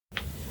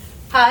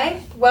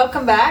Hi,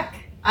 welcome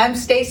back. I'm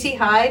Stacy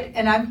Hyde,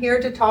 and I'm here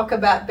to talk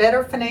about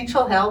better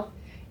financial health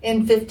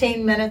in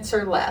 15 minutes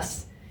or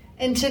less.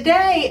 And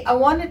today I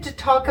wanted to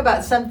talk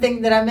about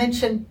something that I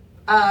mentioned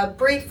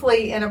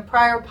briefly in a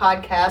prior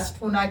podcast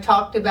when I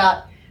talked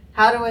about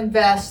how to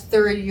invest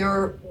through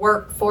your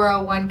work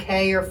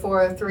 401k or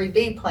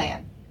 403b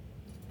plan.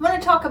 I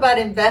want to talk about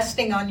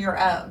investing on your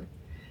own.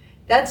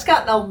 That's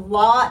gotten a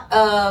lot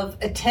of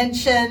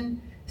attention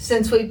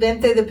since we've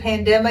been through the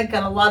pandemic,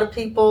 and a lot of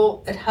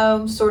people at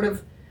home sort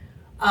of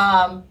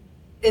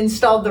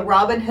installed the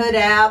Robinhood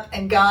app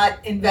and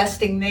got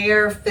investing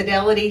there.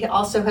 Fidelity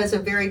also has a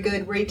very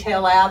good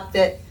retail app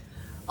that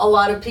a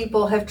lot of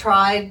people have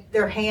tried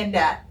their hand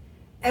at.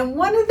 And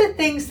one of the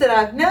things that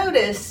I've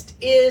noticed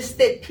is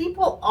that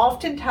people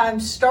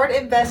oftentimes start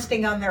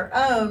investing on their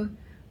own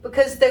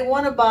because they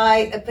want to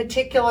buy a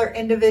particular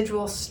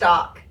individual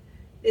stock.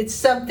 It's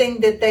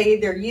something that they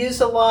either use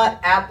a lot.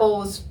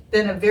 Apple's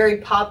been a very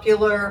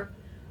popular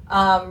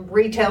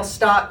retail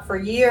stock for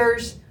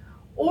years,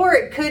 or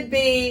it could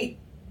be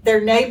their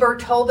neighbor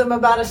told them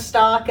about a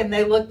stock and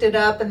they looked it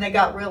up and they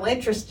got real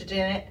interested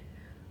in it.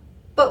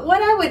 But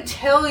what I would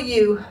tell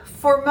you,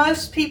 for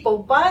most people,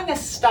 buying a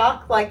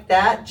stock like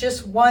that,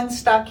 just one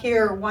stock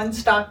here or one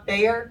stock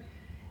there,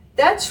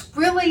 that's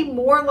really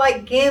more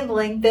like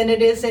gambling than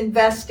it is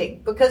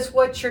investing, because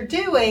what you're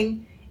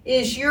doing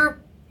is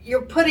you're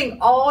putting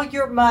all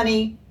your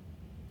money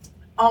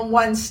on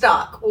one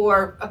stock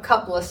or a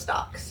couple of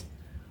stocks.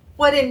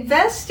 What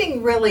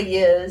investing really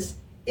is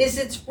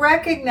it's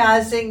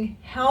recognizing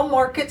how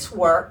markets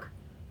work,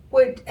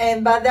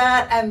 and by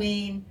that I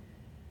mean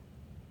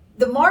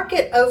the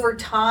market over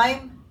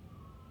time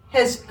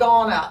has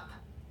gone up.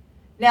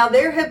 Now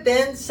there have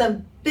been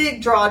some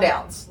big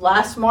drawdowns.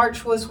 Last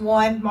March was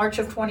one, March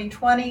of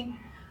 2020.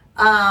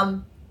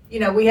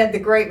 We had the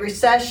Great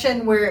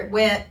Recession where it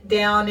went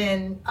down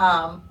in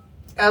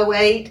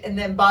 2008 and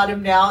then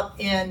bottomed out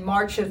in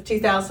March of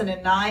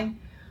 2009.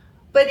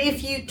 But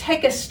if you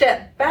take a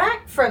step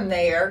back from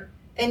there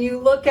and you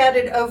look at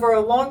it over a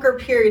longer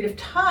period of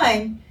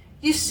time,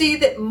 you see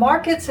that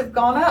markets have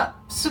gone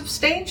up,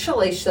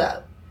 substantially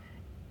so.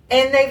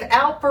 And they've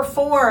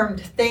outperformed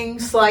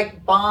things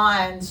like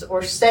bonds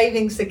or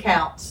savings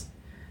accounts.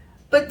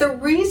 But the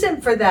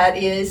reason for that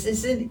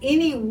is in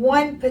any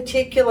one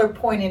particular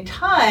point in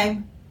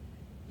time,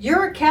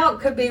 your account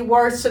could be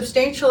worth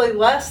substantially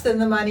less than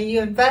the money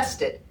you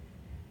invested.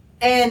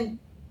 And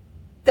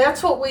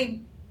that's what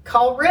we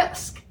call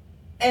risk.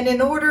 And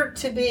in order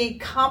to be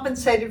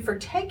compensated for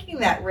taking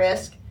that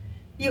risk,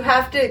 you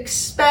have to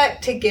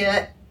expect to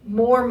get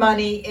more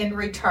money in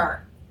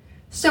return.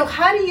 So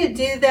how do you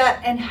do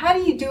that, and how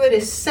do you do it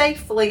as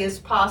safely as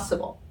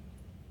possible?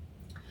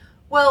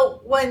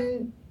 Well,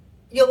 when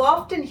you'll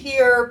often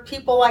hear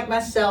people like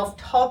myself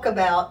talk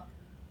about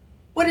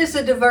what is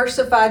a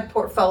diversified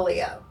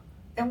portfolio,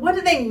 and what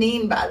do they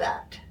mean by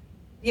that?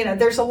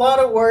 There's a lot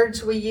of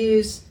words we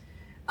use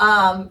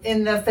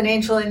in the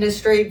financial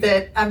industry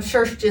that I'm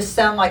sure just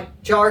sound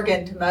like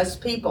jargon to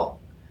most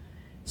people.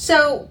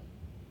 So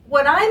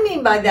what I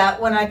mean by that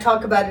when I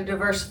talk about a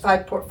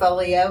diversified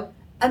portfolio,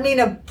 I mean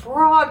a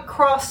broad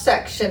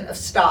cross-section of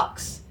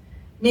stocks,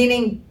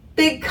 meaning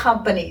big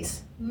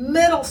companies,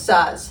 middle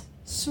size,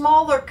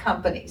 smaller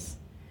companies,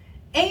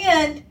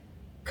 and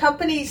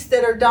companies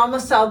that are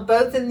domiciled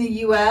both in the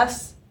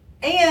U.S.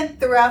 and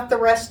throughout the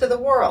rest of the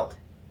world.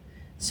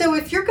 So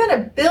if you're going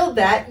to build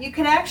that, you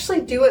can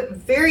actually do it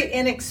very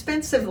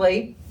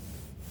inexpensively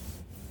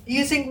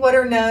using what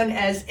are known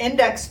as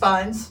index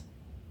funds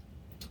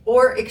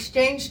or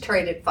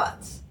exchange-traded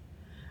funds.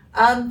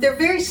 They're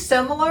very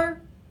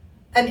similar.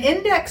 An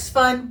index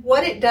fund,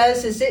 what it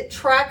does is it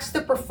tracks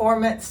the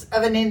performance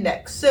of an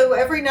index. So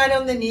every night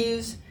on the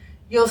news,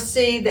 you'll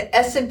see the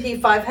S&P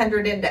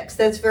 500 index.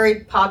 That's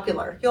very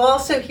popular. You'll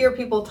also hear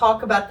people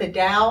talk about the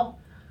Dow,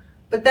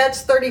 but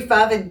that's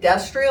 35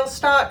 industrial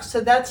stocks, so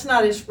that's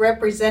not as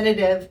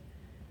representative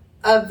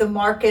of the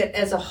market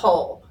as a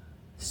whole.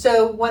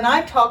 So when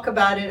I talk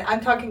about it,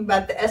 I'm talking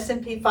about the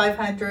S&P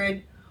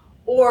 500,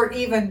 or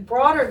even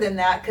broader than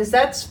that, because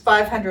that's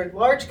 500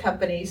 large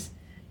companies.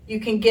 You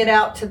can get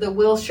out to the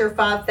Wilshire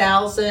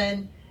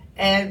 5000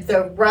 and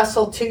the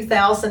Russell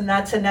 2000.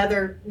 That's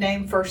another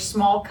name for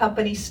small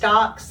company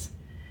stocks.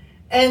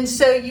 And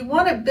so you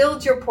want to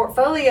build your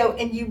portfolio,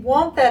 and you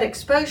want that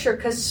exposure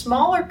because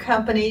smaller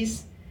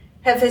companies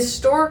have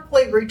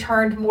historically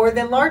returned more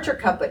than larger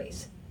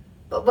companies.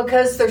 But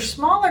because they're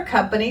smaller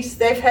companies,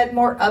 they've had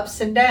more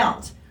ups and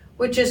downs,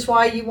 which is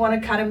why you want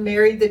to kind of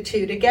marry the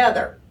two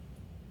together.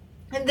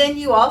 And then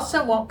you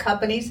also want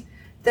companies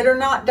that are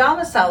not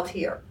domiciled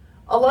here.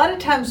 A lot of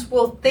times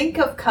we'll think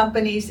of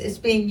companies as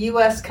being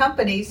U.S.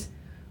 companies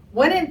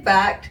when in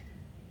fact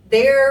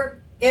they're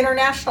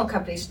international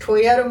companies.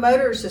 Toyota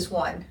Motors is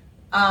one.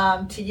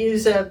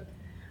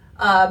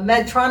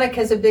 Medtronic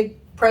has a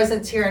big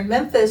presence here in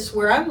Memphis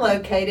where I'm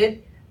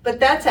located, but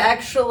that's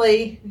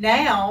actually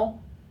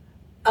now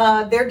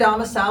they're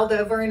domiciled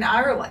over in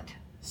Ireland.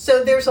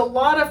 So there's a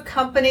lot of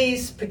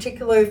companies,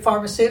 particularly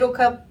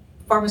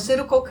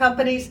pharmaceutical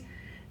companies,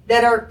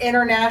 that are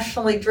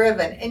internationally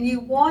driven, and you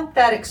want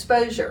that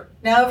exposure.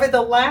 Now, over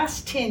the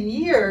last 10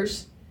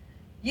 years,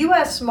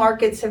 U.S.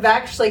 markets have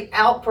actually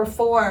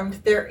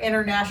outperformed their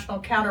international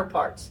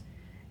counterparts.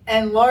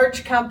 And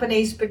large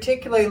companies,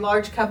 particularly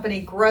large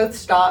company growth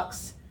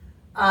stocks,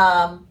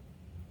 have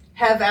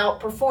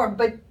outperformed.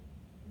 But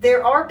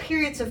there are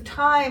periods of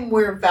time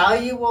where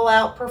value will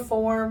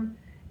outperform.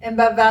 And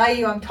by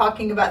value, I'm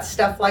talking about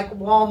stuff like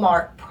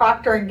Walmart,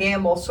 Procter &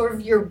 Gamble, sort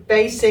of your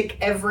basic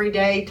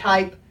everyday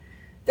type.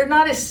 They're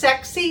not as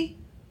sexy,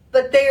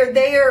 but they are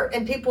there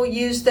and people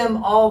use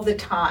them all the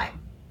time.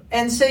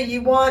 And so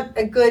you want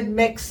a good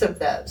mix of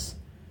those.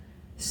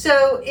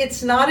 So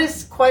it's not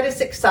quite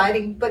as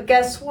exciting, but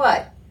guess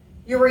what?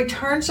 Your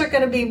returns are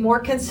going to be more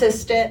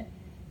consistent.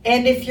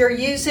 And if you're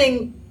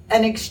using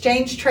an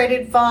exchange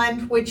traded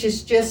fund, which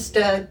is just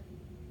a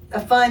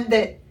fund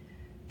that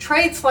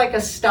trades like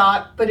a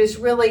stock, but is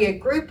really a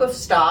group of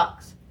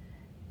stocks,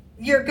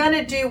 you're going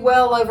to do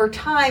well over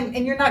time,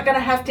 and you're not going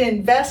to have to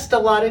invest a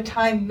lot of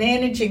time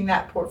managing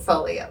that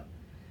portfolio.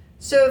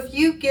 So if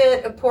you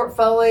get a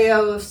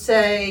portfolio of,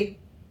 say,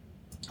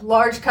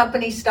 large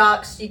company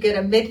stocks, you get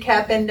a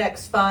mid-cap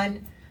index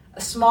fund,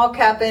 a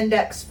small-cap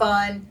index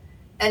fund,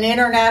 an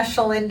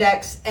international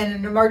index, and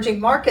an emerging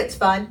markets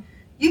fund,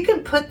 you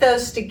can put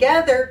those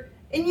together,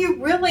 and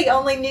you really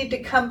only need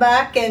to come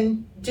back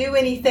and do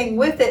anything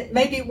with it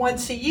maybe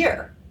once a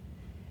year.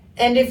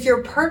 And if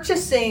you're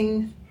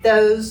purchasing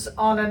those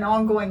on an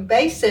ongoing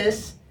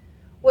basis,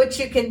 what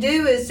you can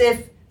do is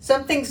if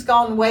something's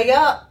gone way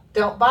up,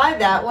 don't buy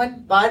that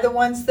one, buy the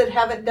ones that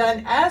haven't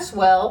done as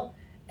well,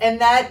 and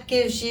that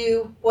gives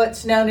you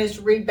what's known as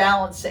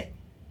rebalancing.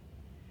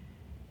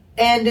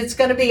 And it's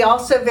going to be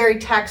also very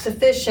tax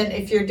efficient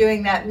if you're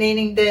doing that,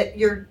 meaning that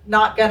you're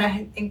not going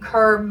to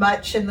incur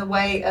much in the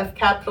way of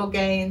capital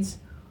gains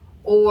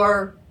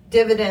or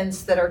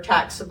dividends that are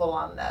taxable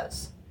on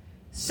those.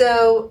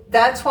 So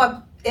that's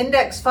why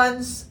index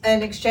funds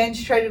and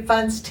exchange traded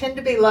funds tend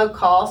to be low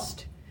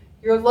cost.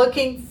 You're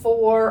looking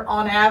for,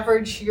 on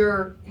average,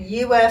 your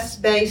US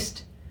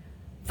based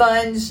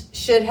funds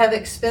should have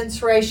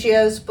expense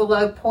ratios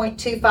below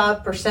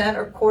 0.25%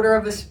 or quarter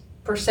of a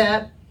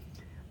percent.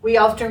 We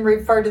often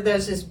refer to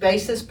those as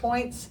basis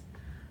points.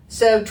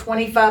 So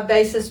 25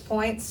 basis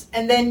points.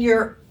 And then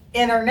your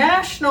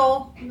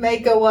international may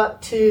go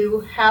up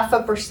to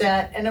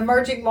 0.5%, and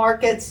emerging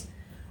markets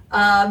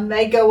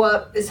may go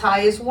up as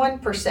high as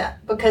 1%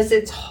 because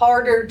it's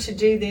harder to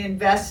do the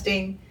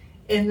investing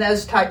in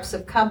those types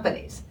of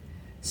companies.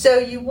 So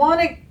you want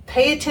to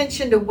pay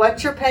attention to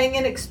what you're paying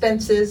in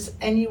expenses,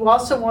 and you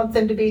also want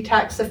them to be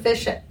tax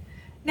efficient.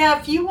 Now,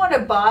 if you want to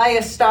buy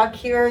a stock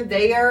here or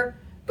there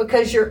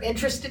because you're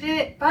interested in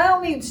it, by all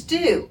means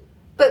do.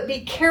 But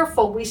be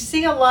careful. We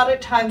see a lot of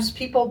times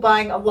people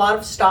buying a lot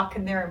of stock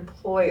in their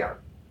employer.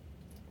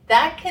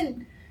 That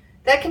can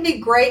be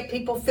great.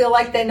 People feel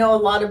like they know a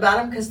lot about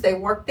them because they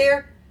work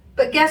there.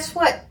 But guess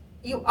what?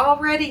 You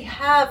already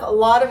have a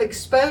lot of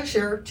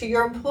exposure to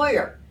your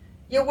employer.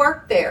 You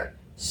work there.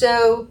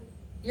 So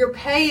your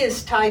pay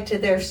is tied to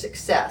their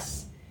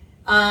success.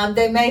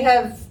 They may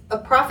have a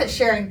profit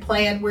sharing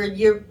plan where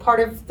you're part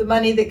of the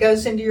money that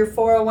goes into your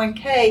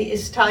 401k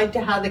is tied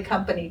to how the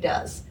company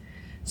does.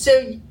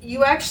 So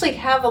you actually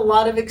have a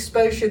lot of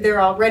exposure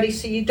there already,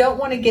 so you don't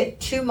want to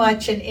get too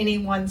much in any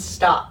one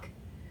stock.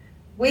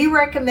 We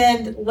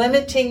recommend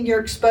limiting your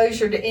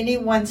exposure to any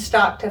one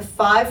stock to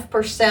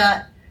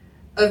 5%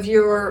 of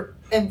your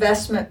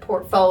investment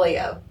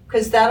portfolio,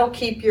 because that'll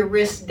keep your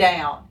risk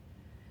down.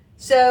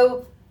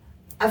 So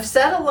I've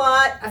said a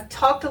lot, I've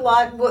talked a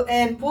lot,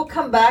 and we'll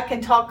come back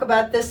and talk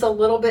about this a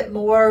little bit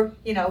more,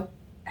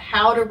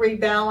 how to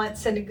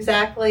rebalance and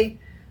exactly.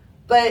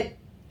 But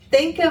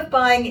think of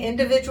buying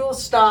individual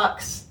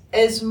stocks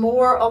as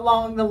more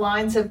along the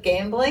lines of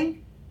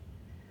gambling,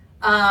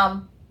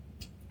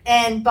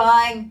 and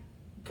buying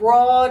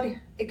broad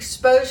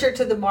exposure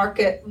to the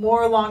market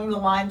more along the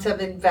lines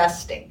of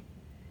investing.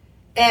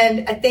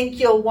 And I think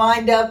you'll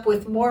wind up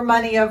with more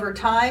money over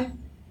time,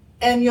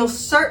 and you'll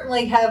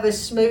certainly have a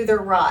smoother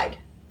ride.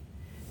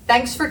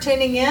 Thanks for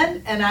tuning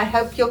in, and I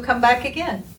hope you'll come back again.